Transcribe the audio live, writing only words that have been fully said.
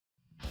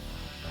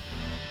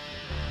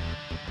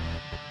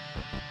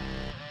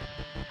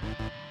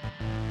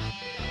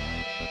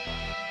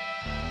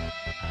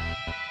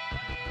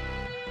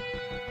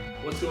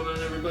going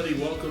on, everybody?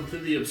 Welcome to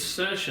The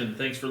Obsession.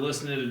 Thanks for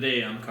listening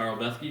today. I'm Karl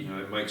Bethke.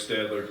 I'm Mike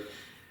Stadler.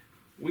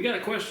 We got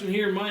a question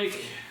here,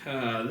 Mike.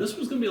 This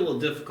one's going to be a little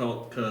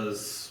difficult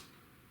because,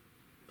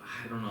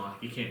 I don't know,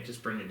 you can't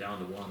just bring it down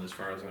to one as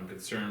far as I'm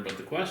concerned. But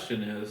the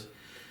question is,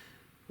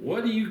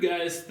 what do you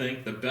guys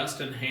think the best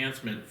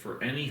enhancement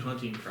for any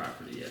hunting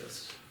property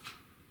is?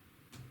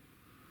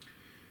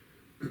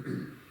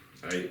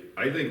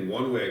 I think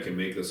one way I can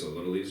make this a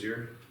little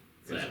easier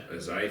That.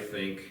 is I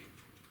think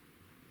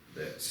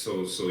that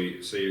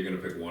you say you're going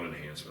to pick one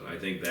enhancement. I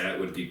think that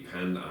would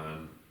depend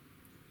on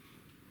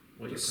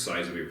the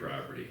size of your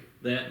property.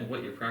 That and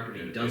what your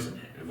property doesn't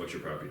have. And what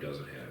your property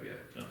doesn't have yet.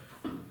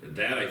 Oh. And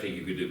that I think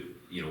you could do,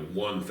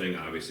 one thing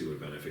obviously would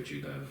benefit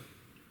you then.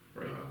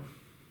 Right.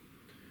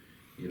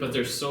 But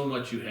there's so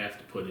much you have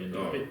to put into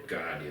it. Oh,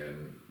 God, yeah.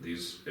 And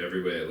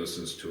everybody that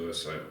listens to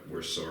us,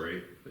 we're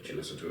sorry that you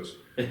listen to us.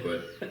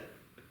 But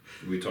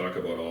we talk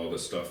about all the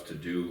stuff to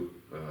do.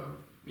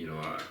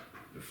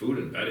 The food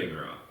and bedding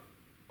are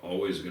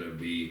always going to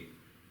be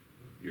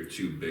your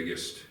two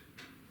biggest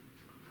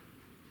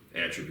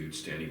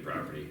attributes to any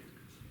property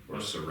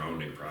or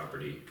surrounding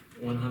property.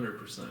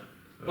 100%.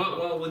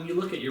 Well, when you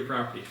look at your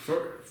property,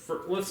 for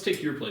let's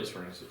take your place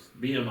for instance,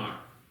 BMR.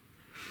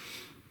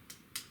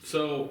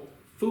 So,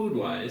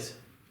 food-wise,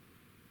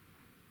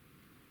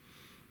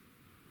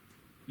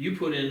 you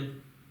put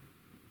in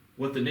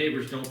what the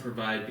neighbors don't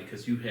provide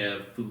because you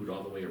have food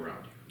all the way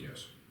around you.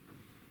 Yes.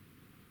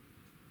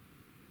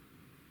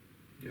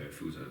 Yeah,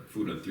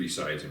 food on three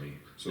sides of me.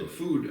 So the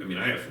food,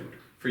 I have food.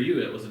 For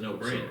you, it was a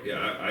no-brainer. So,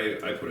 yeah,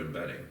 I put in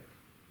bedding,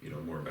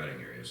 more bedding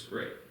areas.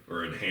 Right.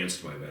 Or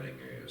enhanced my bedding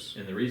areas.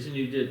 And the reason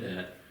you did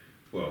that...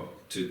 Well,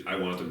 I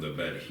want them to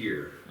bed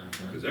here,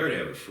 because they already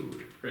have the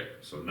food. Right.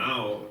 So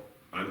now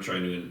I'm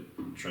trying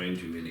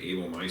to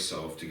enable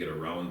myself to get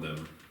around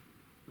them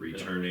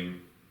returning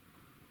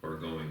or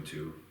going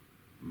to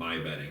my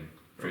bedding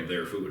from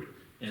their food.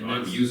 And so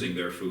I'm using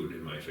their food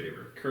in my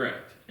favor.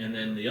 Correct. And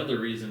then the other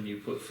reason you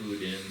put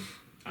food in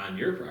on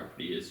your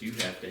property is you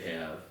have to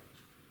have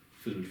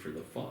food for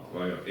the fall.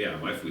 Well, yeah,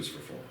 my food's for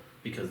fall.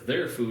 Because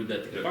their food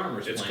that the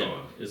farmers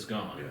plant is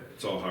gone. Yeah,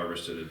 it's all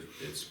harvested.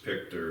 It's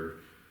picked or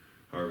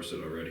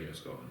harvested already and it's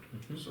gone.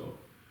 Mm-hmm. So,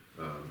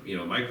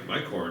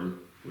 my corn,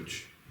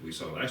 which we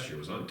saw last year,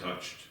 was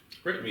untouched.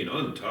 Right.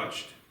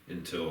 Untouched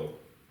until...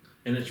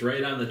 And it's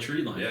right on the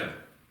tree line. Yeah.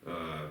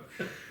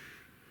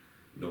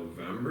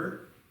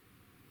 November,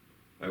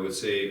 I would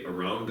say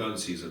around gun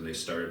season, they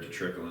started to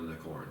trickle in the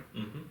corn.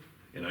 Mm-hmm.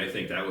 And I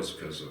think that was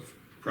because of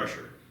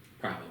pressure.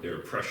 Probably. They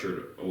were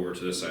pressured over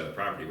to this side of the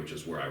property, which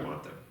is where I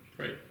want them.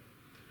 Right.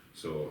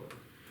 So,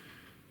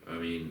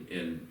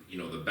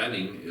 the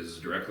bedding is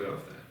directly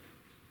off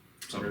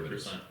that.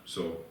 100%.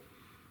 So,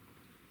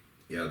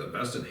 yeah, the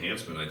best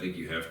enhancement, I think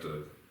you have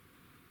to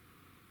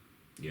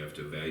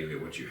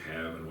evaluate what you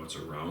have and what's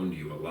around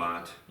you a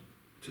lot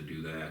to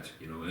do that.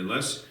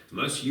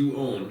 Unless you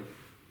own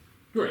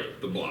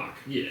the block.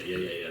 Yeah.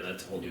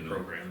 That's a whole new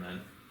program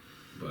then.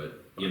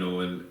 But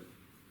and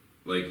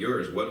like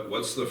yours,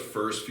 what's the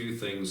first few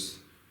things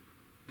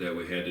that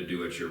we had to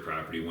do at your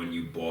property when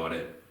you bought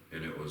it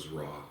and it was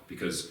raw?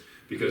 Because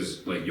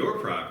like your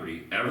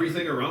property,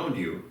 everything around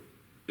you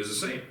is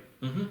the same.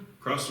 Mm-hmm.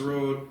 Across the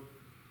road,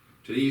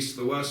 to the east,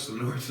 the west, the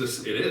north,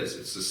 it's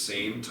the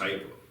same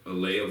type of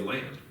lay of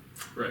land.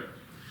 Right.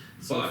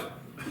 But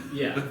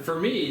for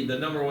me, the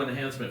number one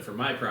enhancement for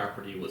my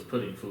property was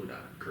putting food on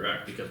it.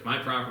 Correct. Because my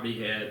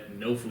property had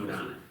no food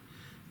on it.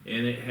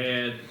 And it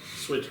had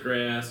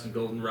switchgrass and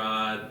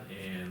goldenrod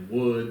and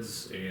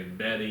woods and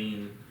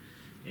bedding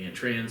and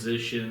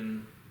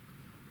transition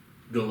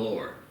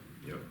galore.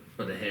 Yep.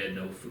 But it had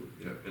no food.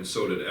 Yep. And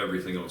so did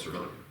everything else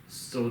around you.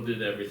 So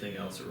did everything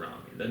else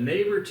around me. The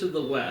neighbor to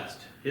the west,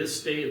 his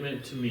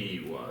statement to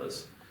me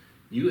was,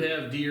 you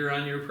have deer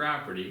on your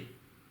property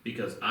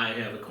because I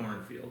have a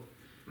cornfield.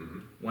 Mm-hmm.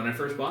 When I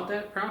first bought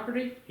that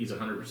property, he's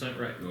 100%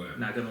 right. Oh, yeah.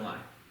 Not gonna lie.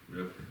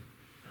 Yep.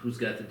 Who's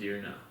got the deer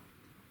now?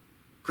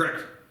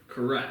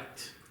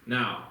 Correct.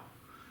 Now,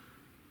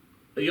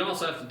 you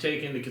also have to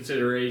take into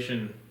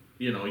consideration,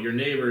 your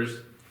neighbors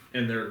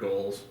and their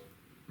goals,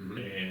 mm-hmm.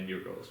 and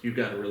your goals. You've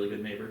got a really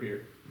good neighbor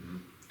here. Mm-hmm.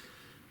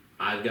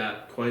 I've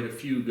got quite a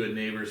few good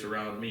neighbors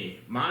around me.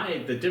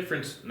 The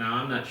difference, now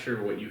I'm not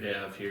sure what you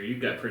have here.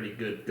 You've got pretty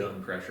good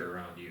gun pressure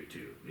around you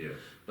too. Yeah.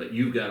 But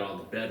you've got all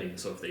the bedding,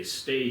 so if they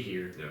stay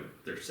here,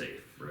 they're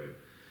safe. Right.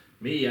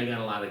 Me, I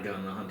got a lot of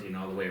gun hunting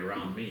all the way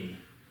around me.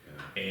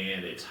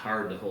 And it's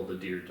hard to hold a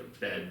deer to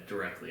bed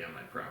directly on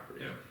my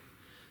property. Yeah.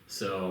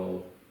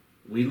 So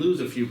we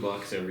lose a few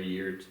bucks every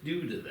year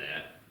due to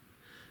that.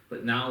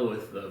 But now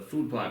with the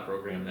food plot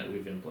program that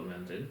we've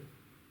implemented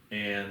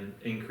and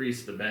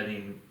increase the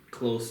bedding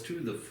close to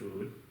the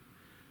food.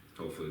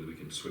 Hopefully we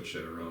can switch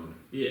that around.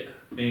 Yeah.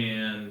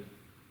 And,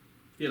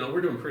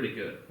 we're doing pretty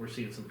good. We're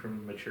seeing some pretty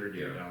mature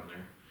deer down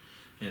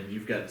there. And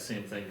you've got the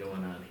same thing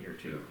going on here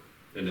too.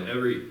 Yeah.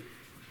 And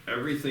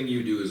everything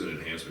you do is an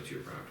enhancement to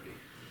your property.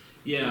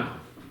 Yeah.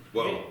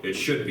 Well, it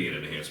should be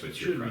an enhancement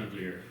to your property. Should be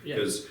deer.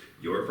 Because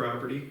your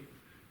property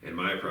and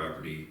my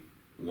property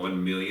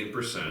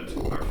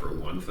 1,000,000% are for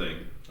one thing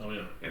Oh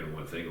yeah. and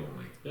one thing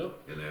only, Yep.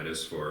 and that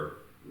is for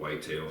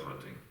whitetail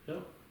hunting.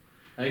 Yep.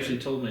 I actually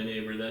told my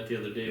neighbor that the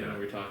other day Yeah. when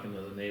we were talking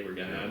to the neighbor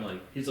guy. Yeah. I'm like,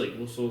 he's like,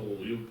 well, so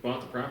you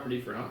bought the property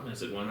for hunting? I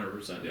said,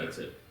 100%. Yeah. That's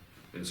it.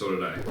 And so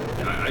did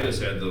I. I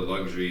just had the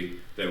luxury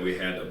that we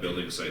had a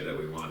building site that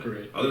we wanted.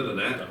 Right. Other than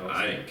that, The house.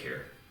 I didn't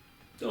care.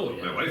 Oh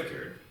yeah. My wife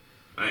cared.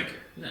 I didn't care.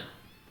 No.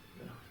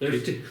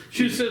 There's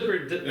two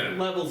separate Yeah.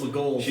 levels of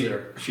goals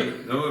there. Don't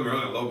get me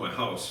wrong, I love my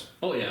house.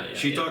 Oh yeah. Yeah.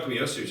 She yeah. talked to me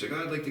yesterday. She's like,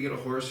 "Oh, I'd like to get a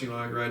horse.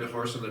 I ride a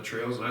horse on the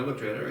trails." And I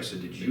looked at her. I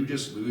said, "Did you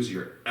just lose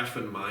your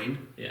effing mind?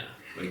 Yeah.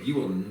 Like, you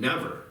will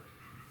never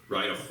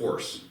ride a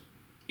horse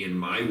in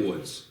my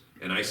woods."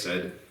 And I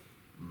said,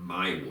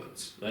 "My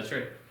woods." That's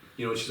right.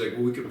 She's like,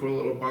 "Well, we could put a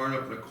little barn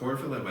up in a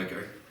cornfield." I'm like,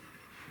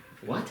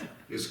 What?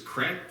 "Is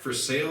crack for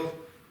sale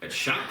at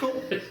Shopko?"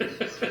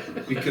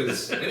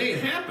 Because it ain't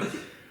happening.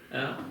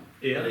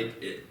 Yeah.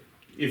 Like,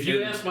 If you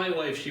and- ask my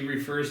wife, she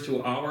refers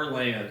to our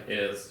land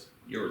as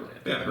your land.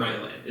 Yeah, my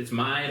right. land. It's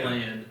my Yeah.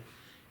 land.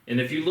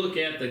 And if you look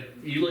at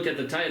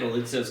the title,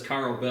 it says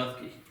Karl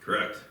Bethke.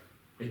 Correct.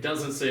 It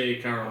doesn't say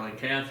Carl and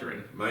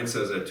Catherine. Mine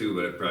says that too,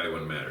 but it probably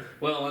wouldn't matter.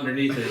 Well,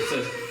 underneath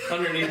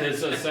it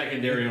says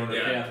secondary owner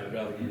Yeah. Catherine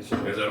Bethke. So,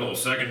 There's that whole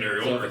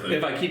secondary so owner thing.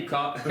 if I keep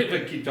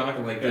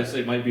talking like this,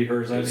 it might be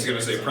hers. I'm just gonna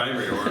anyway, say so.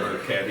 primary owner,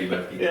 Kathy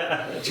Becky.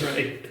 Yeah, that's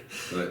right.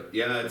 But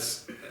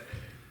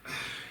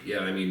yeah,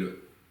 I mean,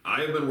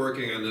 I have been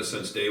working on this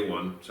since day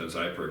one, since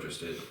I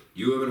purchased it.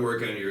 You have been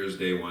working on yours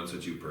day one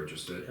since you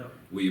purchased it. Yep.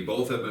 We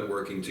both have been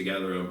working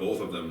together on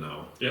both of them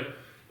now. Yep.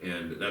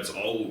 And that's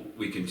all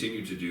we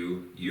continue to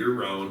do year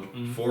round,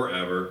 Mm-hmm.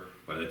 forever.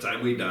 By the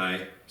time we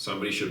die,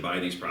 somebody should buy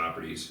these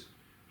properties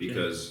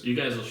because You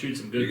guys will shoot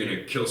some good you're going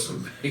to kill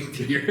some big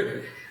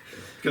deer.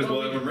 Because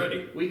we'll have them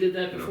ready. We did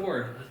that You know.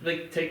 before.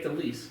 Take the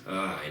lease.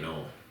 I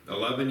know.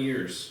 11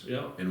 years.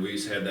 Yeah. And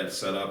we've had that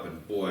set up,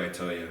 and boy, I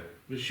tell you.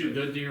 We shoot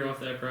good deer off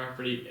that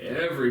property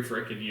every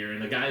frickin' year,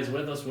 and the guys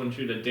with us wouldn't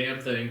shoot a damn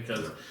thing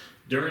because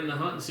during the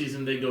hunting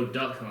season they go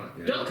duck hunt.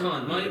 Yeah. Duck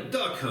hunt, Mike.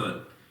 Duck hunt.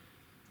 And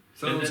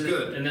Sounds then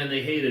good. And then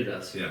they hated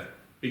us Yeah,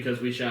 because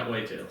we shot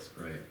whitetails.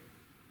 right.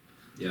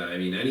 Yeah, I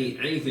mean,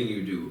 anything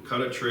you do,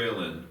 cut a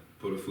trail in,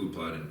 put a food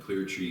plot in,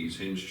 clear trees,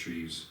 hinge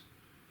trees,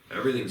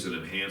 everything's an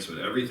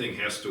enhancement. Everything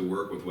has to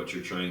work with what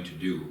you're trying to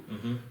do.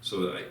 Mm-hmm.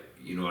 So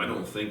I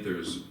don't think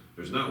there's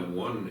not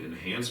one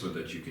enhancement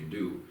that you can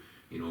do.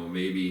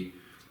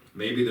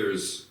 Maybe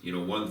there's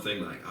one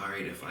thing like, all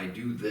right, if I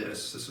do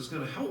this is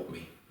going to help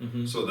me.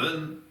 Mm-hmm. So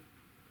then,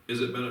 is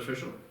it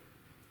beneficial?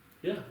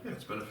 Yeah. Yeah,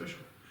 it's beneficial.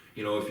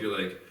 If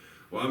you're like,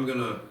 well, I'm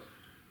gonna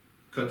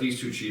cut these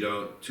two trees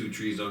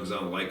down because I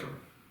don't like them.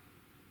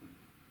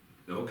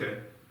 Okay,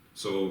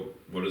 so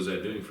what is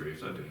that doing for you?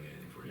 It's not doing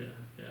anything for you.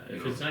 Yeah. Yeah.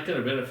 If it's not going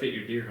to benefit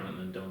your deer hunting,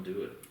 then don't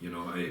do it.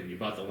 I You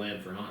bought the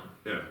land for hunting.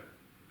 yeah,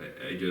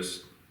 I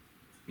just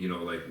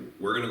like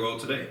we're gonna go out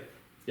today.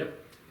 Yep.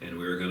 And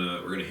we're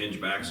gonna hinge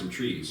back some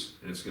trees,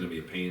 and it's gonna be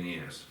a pain in the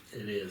ass.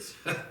 It is.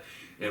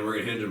 And we're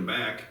gonna hinge them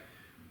back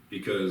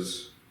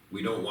because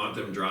we don't want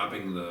them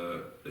dropping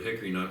the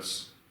hickory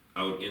nuts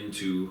out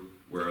into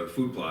where the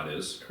food plot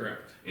is,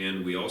 Correct.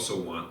 and we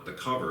also want the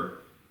cover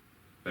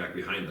back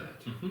behind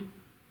that. Mm-hmm.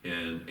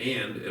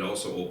 And it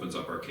also opens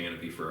up our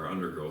canopy for our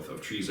undergrowth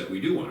of trees that we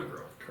do want to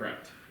grow.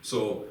 Correct.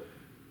 So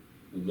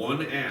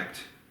one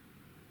act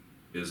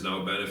is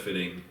now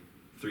benefiting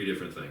 3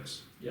 different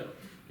things. Yep.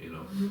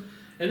 Mm-hmm.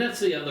 And that's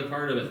the other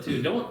part of it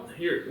too.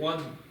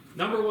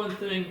 Number one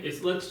thing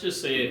is, let's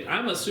just say it.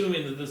 I'm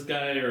assuming that this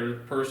guy or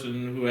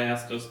person who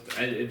asked us,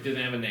 it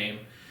didn't have a name.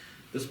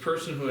 This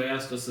person who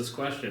asked us this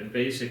question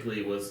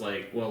basically was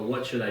like, well,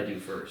 what should I do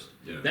first?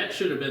 Yeah. That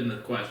should have been the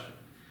question.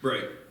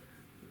 Right.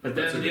 But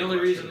That's a then the good only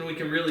question. reason we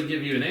can really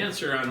give you an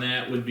answer on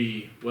that would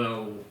be,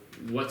 well,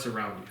 what's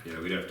around you?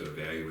 Yeah, we'd have to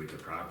evaluate the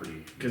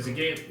property. Because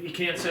you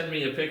can't send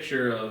me a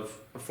picture of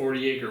a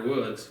 40-acre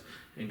woods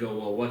and go,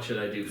 well, what should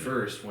I do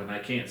first, when I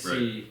can't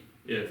see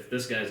if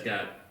this guy's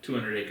got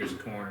 200 acres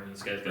of corn and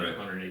this guy's got Right.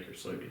 100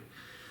 acres of soybean.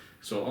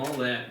 So all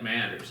that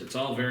matters. It's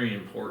all very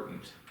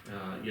important.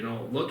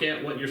 Look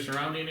at what your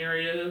surrounding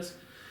area is,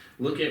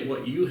 look at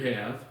what you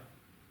have,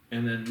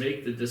 and then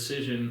make the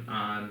decision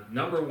on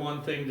number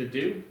one thing to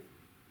do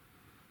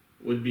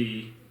would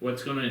be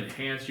what's going to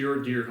enhance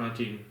your deer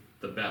hunting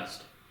the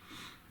best.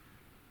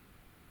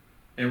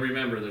 And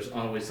remember, there's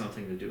always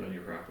something to do on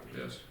your property.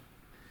 Yes.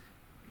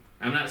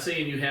 I'm not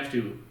saying you have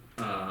to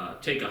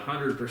take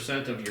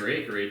 100% of your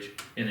acreage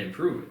and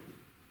improve it,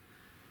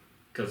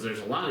 because there's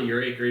a lot of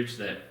your acreage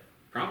that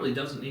probably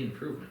doesn't need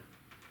improvement.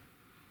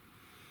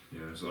 Yeah,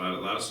 there's a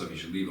lot of stuff you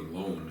should leave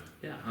alone.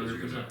 Yeah, Because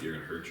 100%. you're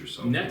gonna hurt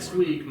yourself. Next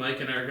more. week, Mike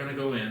and I are going to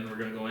go in. We're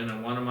going to go in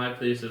on one of my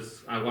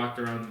places. I walked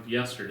around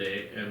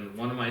yesterday, and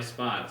one of my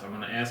spots, I'm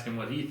going to ask him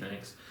what he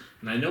thinks.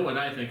 And I know what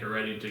I think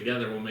already.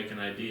 Together, we'll make an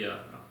idea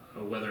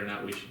of whether or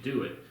not we should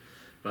do it.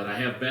 But I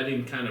have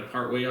bedding kind of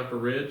partway up a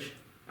ridge.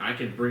 I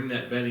can bring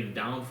that bedding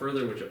down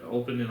further, which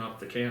opening up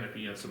the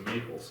canopy on some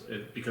maples.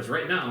 Because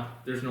right now,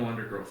 there's no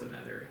undergrowth in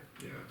that area.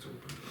 Yeah, it's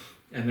open.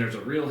 And there's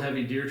a real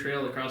heavy deer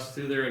trail across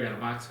through there. I got a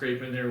box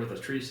scrape in there with a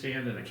tree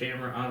stand and a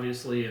camera,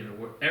 obviously, and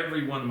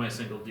every one of my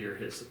single deer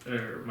hits,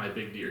 or my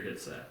big deer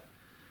hits that.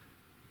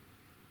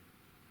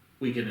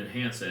 We can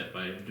enhance that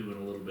by doing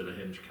a little bit of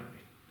hinge cutting.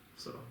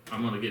 So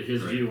I'm gonna get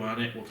his view on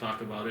it. We'll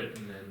talk about it,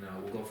 and then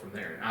we'll go from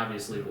there.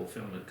 Obviously, we'll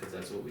film it because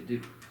that's what we do.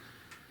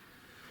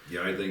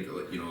 Yeah, I think,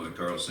 like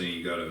Karl's saying,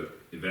 you gotta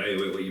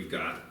evaluate what you've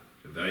got,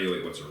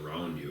 evaluate what's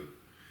around you.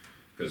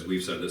 Because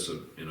we've said this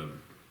in a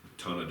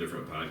ton of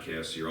different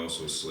podcasts, you're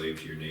also a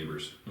slave to your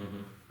neighbors.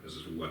 This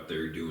is what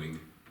they're doing.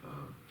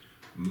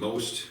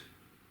 Most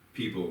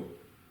people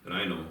that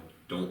I know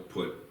don't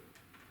put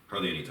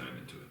hardly any time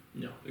into it.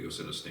 No. They go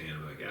sit in a stand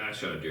and be like, I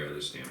shot a deer out of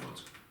this stand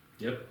once.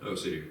 Yep. Oh,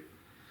 sit here.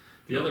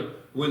 The other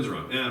wind's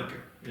wrong. Yeah, I don't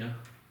care. Yeah.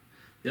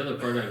 The other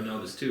part I've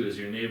noticed too is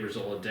your neighbors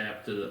will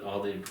adapt to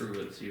all the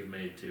improvements you've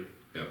made too.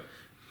 Yep.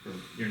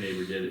 From your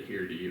neighbor did it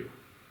here to you.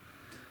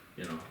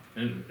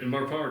 And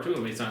more power to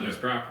him. It's on his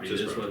property. It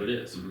is what it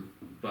is.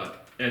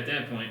 But at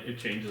that point, it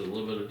changes a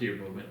little bit of deer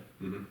movement,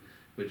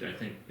 which I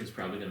think is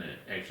probably going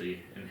to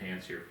actually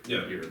enhance your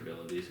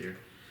abilities here.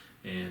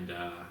 And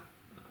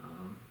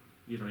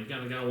you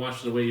gotta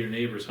watch the way your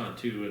neighbors hunt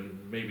too,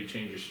 and maybe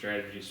change your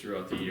strategies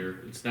throughout the year.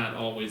 It's not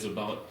always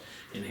about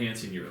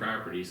enhancing your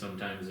property.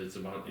 Sometimes it's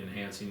about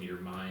enhancing your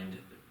mind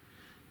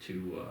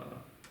to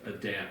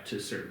adapt to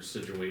certain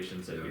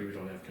situations that you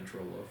don't have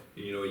control of.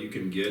 You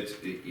can get,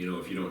 if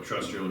you don't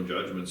trust your own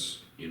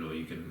judgments,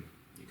 you can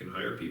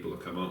hire people to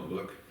come out and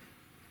look.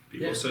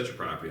 People will set your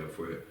property up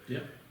for you. Yeah.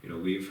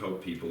 We've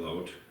helped people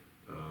out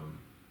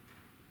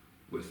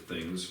with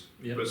things,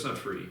 but it's not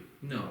free.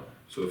 No.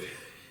 So if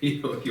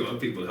if you want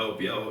people to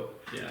help you out,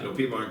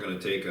 people aren't going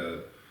to take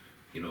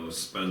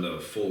spend a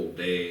full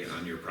day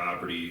on your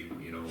property,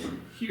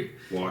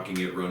 walking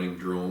it, running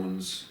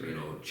drones,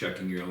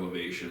 checking your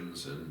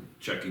elevations and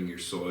checking your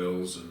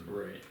soils and,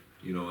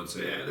 and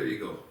say, there you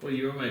go. Well,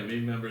 you might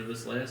remember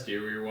this last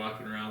year. We were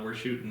walking around, we're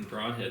shooting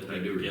broadhead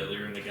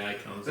together, and a guy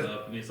comes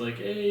up and he's like,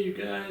 hey, you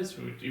guys.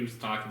 He was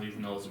talking, he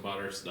knows about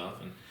our stuff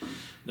and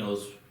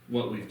knows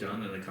what we've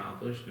done and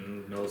accomplished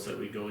and knows that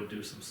we go and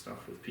do some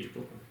stuff with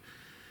people.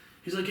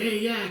 He's like, hey,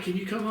 yeah, can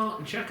you come out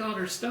and check out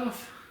our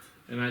stuff?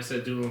 And I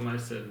said to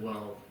him,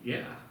 well,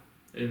 yeah,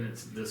 and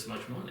it's this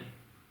much money.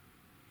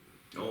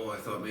 Oh, I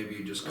thought maybe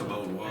you'd just come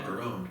out and walk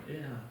around. Yeah.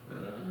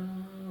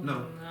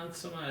 No. Not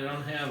so much. I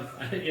don't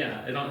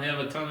have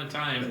a ton of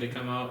time to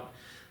come out,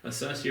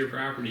 assess your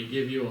property,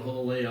 give you a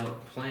whole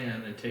layout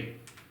plan, and take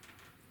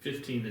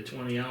 15 to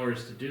 20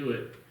 hours to do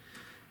it,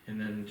 and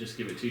then just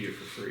give it to you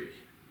for free.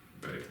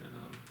 Right.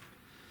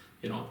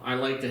 I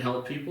like to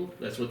help people.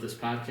 That's what this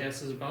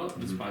podcast is about.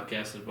 This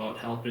podcast is about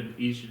helping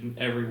each and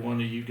every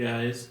one of you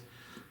guys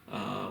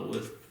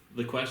with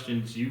the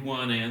questions you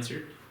want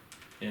answered.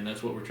 And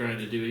that's what we're trying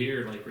to do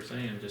here, like we're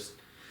saying. Just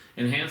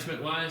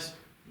enhancement-wise,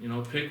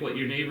 pick what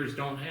your neighbors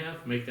don't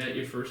have. Make that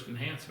your first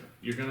enhancement.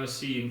 You're going to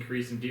see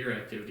increase in deer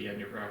activity on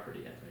your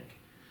property, I think.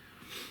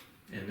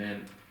 And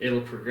then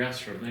it'll progress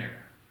from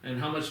there. And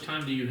how much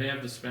time do you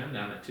have to spend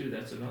on it, too?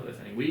 That's another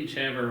thing. We each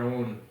have our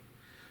own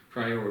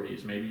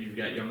priorities. Maybe you've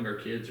got younger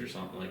kids or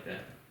something like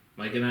that.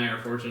 Mike and I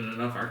are fortunate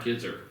enough, our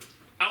kids are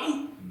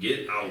out.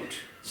 Get out.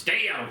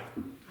 Stay out.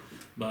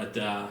 But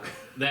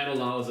that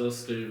allows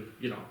us to,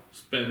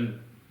 spend,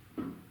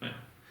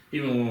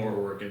 even when we're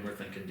working, we're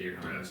thinking deer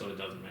hunting, so it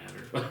doesn't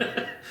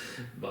matter.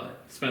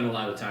 But spend a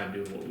lot of time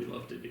doing what we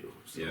love to do.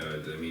 So.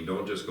 Yeah,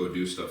 don't just go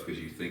do stuff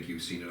because you think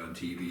you've seen it on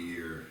TV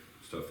or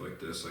stuff like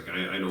this. Like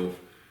I know,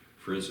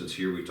 for instance,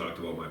 here we talked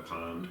about my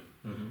pond.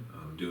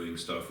 Doing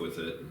stuff with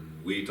it,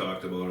 and we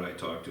talked about it. I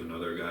talked to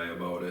another guy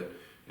about it,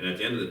 and at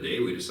the end of the day,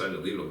 we decided to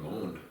leave it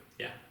alone.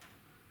 Yeah.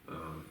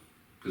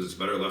 Because it's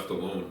better left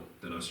alone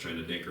than us trying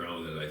to dink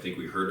around with it. I think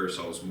we hurt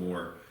ourselves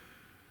more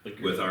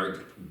with our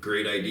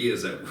great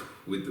ideas that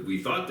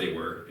we thought they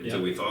were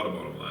until we thought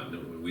about them a lot.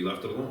 And we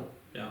left it alone.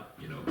 Yeah.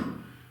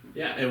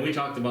 Yeah, and we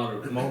talked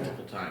about it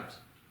multiple times,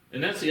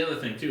 and that's the other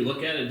thing too.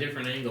 Look at it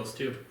different angles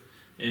too.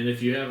 And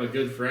if you have a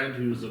good friend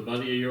who's a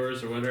buddy of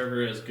yours or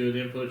whatever, has good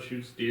input,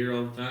 shoots deer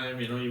all the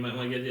time, you might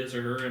want to get his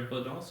or her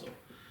input also.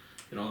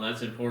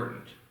 That's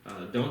important.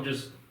 Don't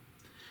just,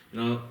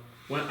 when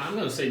I'm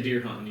going to say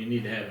deer hunting, you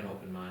need to have an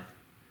open mind.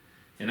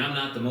 And I'm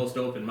not the most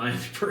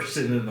open-minded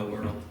person in the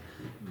world,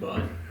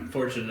 but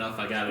fortunate enough,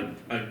 I got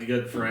a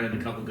good friend,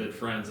 a couple good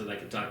friends that I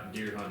can talk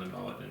deer hunting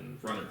about and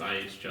run it by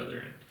each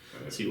other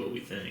and see what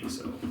we think.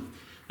 So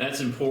that's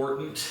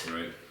important.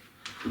 Right.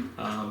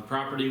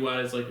 Property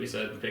wise, like we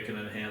said, pick an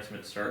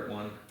enhancement, start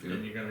one,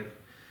 and you're gonna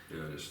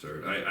just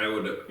start. I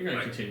would you're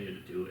gonna continue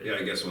to do it. Yeah,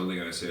 I guess one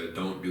thing I say,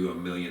 don't do a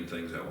million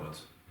things at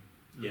once.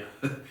 Yeah.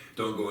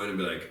 Don't go in and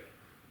be like,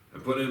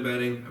 I'm putting in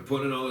bedding, I'm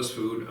putting in all this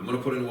food, I'm gonna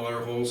put in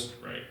water holes.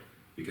 Right.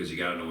 because you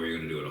got to know where you're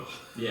going to do it all.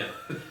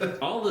 Yeah.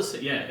 All this,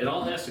 yeah, it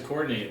all has to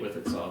coordinate with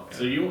itself.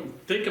 So you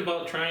think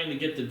about trying to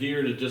get the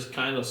deer to just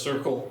kind of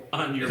circle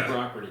on your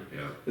property.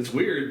 Yeah. It's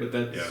weird, but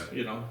that's,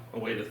 a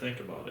way to think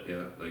about it.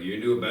 Yeah, like you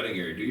can do a bedding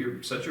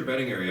area. Set your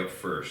bedding area up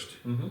 1st.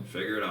 Mm-hmm.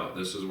 Figure it out.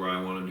 This is where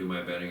I want to do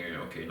my bedding area.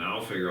 Okay,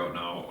 now figure out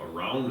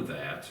around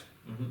that.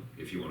 Mm-hmm.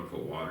 If you want to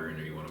put water in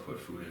or you want to put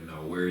food in,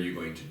 now where are you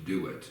going to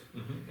do it?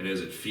 Mm-hmm. And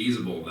is it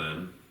feasible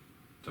then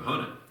to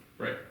hunt it?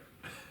 Right.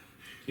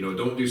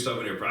 Don't do stuff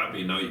on your property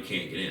and now you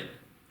can't get in.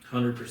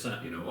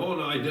 100%. Oh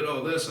no, I did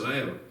all this and I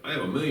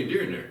have a million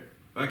deer in there.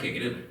 I can't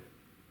get in there.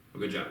 Well,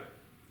 good job.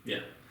 Yeah.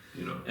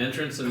 You know.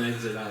 Entrance and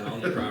exit on all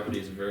your property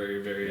is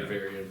very, very, Yeah.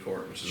 very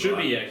important. Which is Should a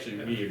lot. be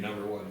actually be your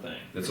number one thing.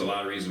 That's a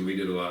lot of reason we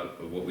did a lot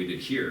of what we did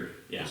here.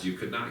 Yeah. Is you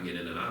could not get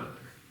in and out of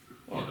there.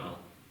 Well, you know.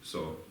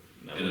 So,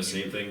 no, and the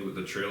same thing with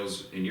the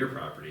trails in your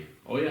property.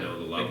 Oh yeah. The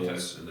big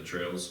levels and the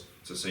trails.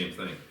 It's the same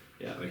thing.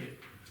 Yeah.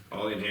 Like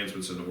all the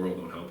enhancements in the world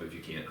don't help if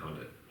you can't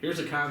hunt it. Here's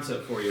a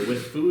concept for you.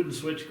 With food and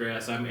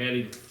switchgrass, I'm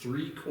adding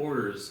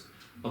 3/4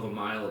 of a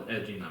mile of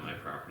edging on my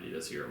property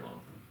this year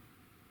alone.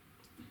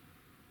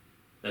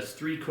 That's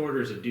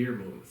 3/4 of deer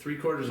movement.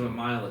 3/4 of a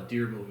mile of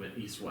deer movement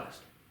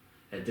east-west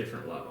at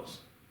different levels.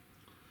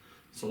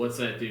 So what's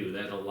that do?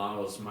 That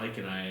allows Mike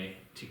and I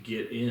to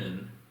get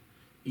in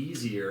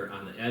easier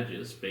on the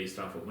edges based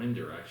off of wind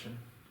direction,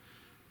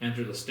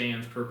 enter the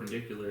stands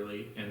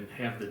perpendicularly, and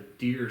have the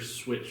deer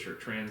switch or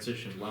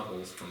transition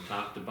levels from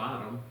top to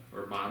bottom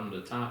or bottom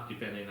to top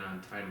depending on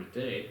time of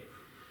day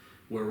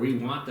where we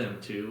want them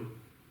to,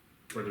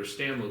 where their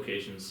stand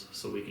locations,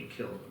 so we can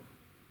kill them.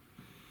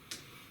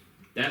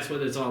 That's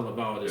what it's all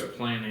about, is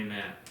planning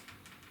that.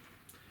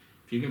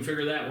 If you can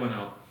figure that one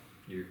out,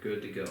 you're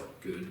good to go.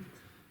 Good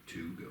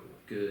to go.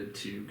 Good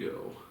to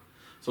go.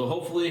 So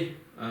hopefully,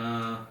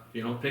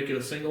 pick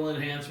a single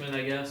enhancement,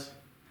 I guess.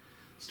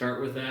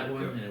 Start with that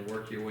one and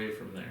work your way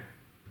from there.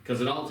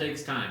 Because it all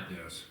takes time.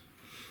 Yes.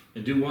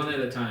 And do one at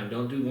a time.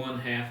 Don't do one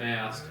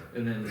half-assed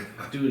and then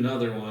do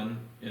another one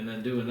and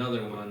then do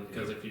another one.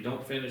 Because if you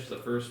don't finish the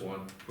first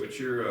one, Put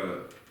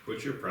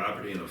your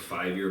property in a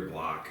 5-year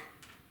block.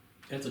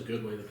 that's a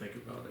good way to think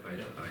about it.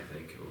 I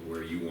think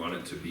where you want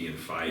it to be in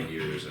 5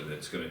 years, and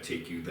it's going to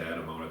take you that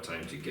amount of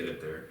time to get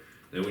it there.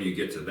 Then when you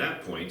get to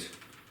that point,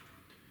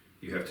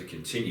 you have to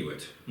continue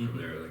it from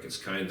there. Like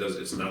it's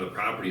not, the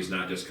property is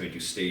not just going to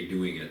stay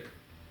doing it.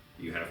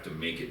 You have to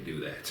make it do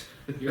that.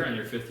 You're on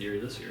your 5th year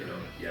this year.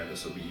 Yeah,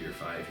 this will be year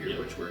 5 here, Yeah.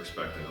 which we're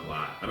expecting a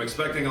lot. I'm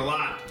expecting a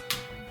lot.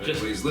 If Just-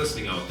 anybody's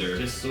listening out there,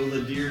 Just so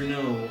the deer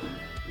know.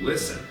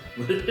 listen.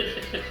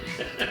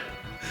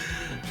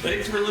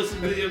 Thanks for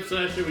listening to the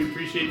Obsession. We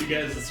appreciate you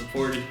guys'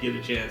 support. If you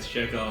get a chance,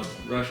 check out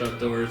Rush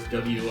Outdoors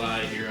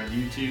WI here on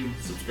YouTube.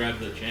 Subscribe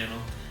to the channel.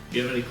 If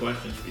you have any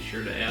questions, be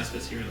sure to ask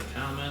us here in the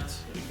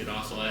comments. You could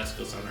also ask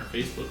us on our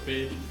Facebook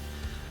page.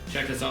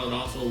 Check us out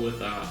also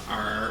with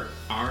our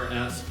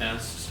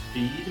RSS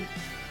feed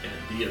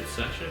and The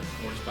Obsession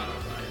or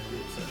Spotify at The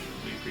Obsession.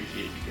 We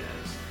appreciate you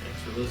guys.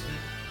 Thanks for listening.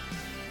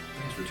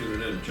 Thanks for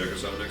tuning in. Check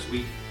us out next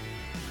week.